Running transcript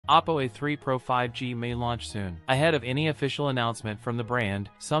OPPO A3 Pro 5G may launch soon. Ahead of any official announcement from the brand,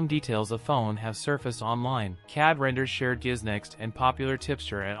 some details of phone have surfaced online. CAD renders shared Giznext and popular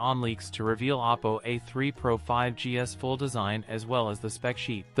tipster at OnLeaks to reveal OPPO A3 Pro 5G's full design as well as the spec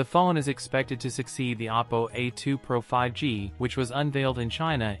sheet. The phone is expected to succeed the OPPO A2 Pro 5G, which was unveiled in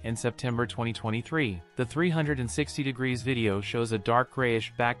China in September 2023. The 360 degrees video shows a dark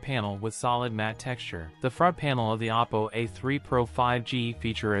grayish back panel with solid matte texture. The front panel of the OPPO A3 Pro 5G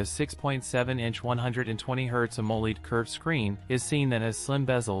feature a 6.7-inch 120Hz AMOLED curved screen is seen that has slim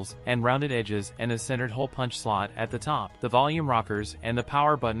bezels and rounded edges and a centered hole punch slot at the top. The volume rockers and the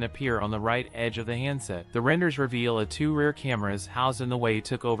power button appear on the right edge of the handset. The renders reveal two rear cameras housed in the way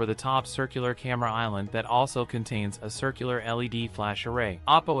took over the top circular camera island that also contains a circular LED flash array.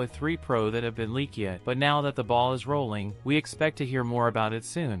 OPPO A3 Pro that have been leaked yet, but now that the ball is rolling, we expect to hear more about it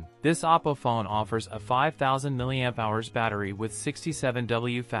soon. This OPPO phone offers a 5000 mAh battery with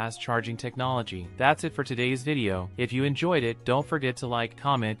 67W fast charging technology. That's it for today's video. If you enjoyed it, don't forget to like,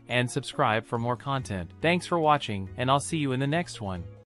 comment, and subscribe for more content. Thanks for watching, and I'll see you in the next one.